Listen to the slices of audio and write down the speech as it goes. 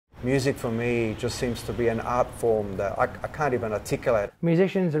Music for me just seems to be an art form that I can't even articulate.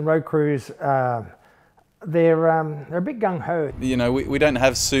 Musicians and road crews, they're a bit gung-ho. You know, we don't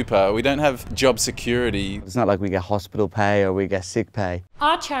have super, we don't have job security. It's not like we get hospital pay or we get sick pay.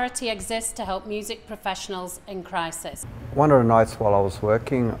 Our charity exists to help music professionals in crisis. One of the nights while I was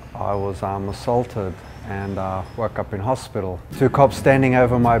working, I was assaulted and woke up in hospital. Two cops standing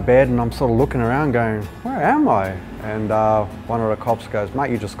over my bed, and I'm sort of looking around going, where am I? And one of the cops goes,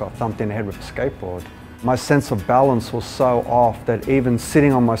 mate, you just got thumped in the head with a skateboard. My sense of balance was so off that even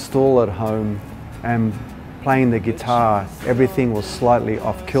sitting on my stool at home and playing the guitar, everything was slightly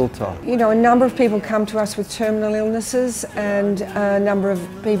off kilter. You know, a number of people come to us with terminal illnesses, and a number of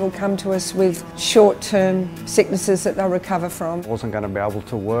people come to us with short-term sicknesses that they'll recover from. I wasn't going to be able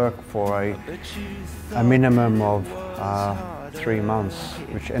to work for a minimum of 3 months,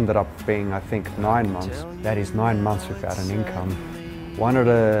 which ended up being, I think, 9 months. That is 9 months without an income. One of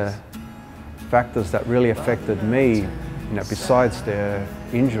the factors that really affected me, you know, besides the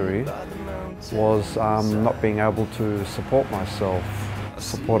injury, was not being able to support myself. A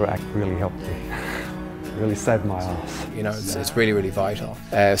supporter act really helped me, really saved my ass. You know, it's really, really vital.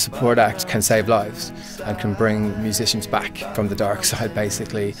 Support acts can save lives and can bring musicians back from the dark side,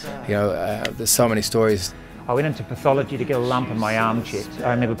 basically. You know, there's so many stories. I went into pathology to get a lump in my arm checked.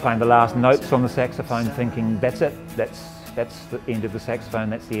 I remember playing the last notes on the saxophone thinking, that's it, that's the end of the saxophone,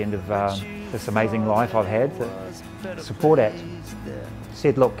 that's the end of this amazing life I've had. The support act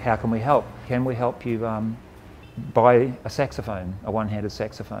said, look, how can we help? Can we help you buy a saxophone, a one-handed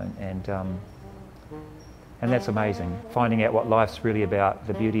saxophone? And that's amazing. Finding out what life's really about,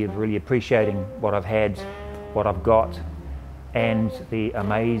 the beauty of really appreciating what I've had, what I've got, and the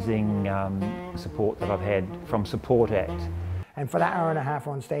amazing support that I've had from Support Act. And for that hour and a half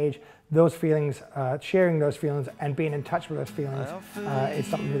on stage, those feelings, sharing those feelings and being in touch with those feelings is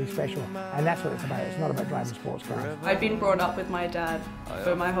something really special. And that's what it's about. It's not about driving sports cars. I'd been brought up with my dad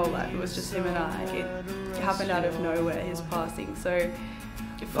for my whole life. It was just him and I. It happened out of nowhere, his passing. So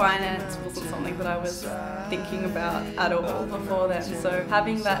finance wasn't something that I was thinking about at all before then. So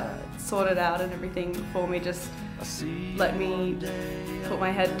having that sorted out and everything for me just let me put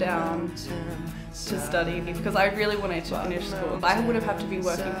my head down to study, because I really wanted to finish school. I would have had to be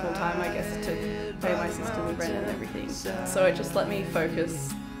working full time, I guess, to pay my sister the rent and everything. So it just let me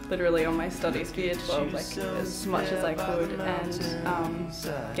focus literally on my studies for year 12, like as much as I could, and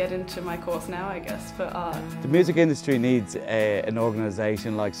get into my course now, I guess, for art. The music industry needs an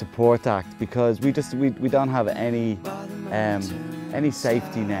organisation like Support Act, because we don't have any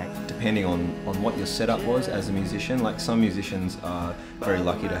safety net. Depending on what your setup was as a musician, like some musicians are very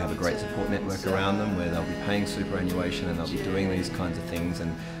lucky to have a great support network around them where they'll be paying superannuation and they'll be doing these kinds of things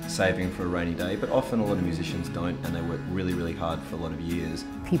and saving for a rainy day, but often a lot of musicians don't, and they work really, really hard for a lot of years.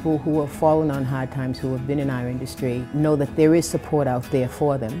 People who have fallen on hard times, who have been in our industry, know that there is support out there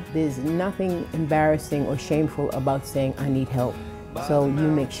for them. There's nothing embarrassing or shameful about saying, I need help. So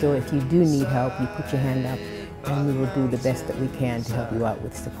you make sure if you do need help, you put your hand up, and we will do the best that we can to help you out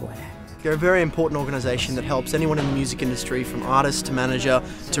with Support Act. They're a very important organisation that helps anyone in the music industry, from artist to manager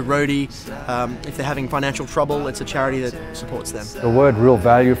to roadie. If they're having financial trouble, it's a charity that supports them. The word real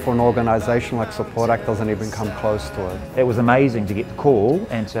value for an organisation like Support Act doesn't even come close to it. It was amazing to get the call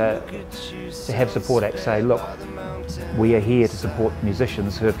and to have Support Act say, look, we are here to support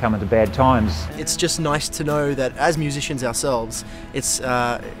musicians who have come into bad times. It's just nice to know that as musicians ourselves,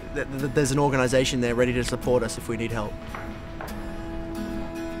 there's an organisation there ready to support us if we need help.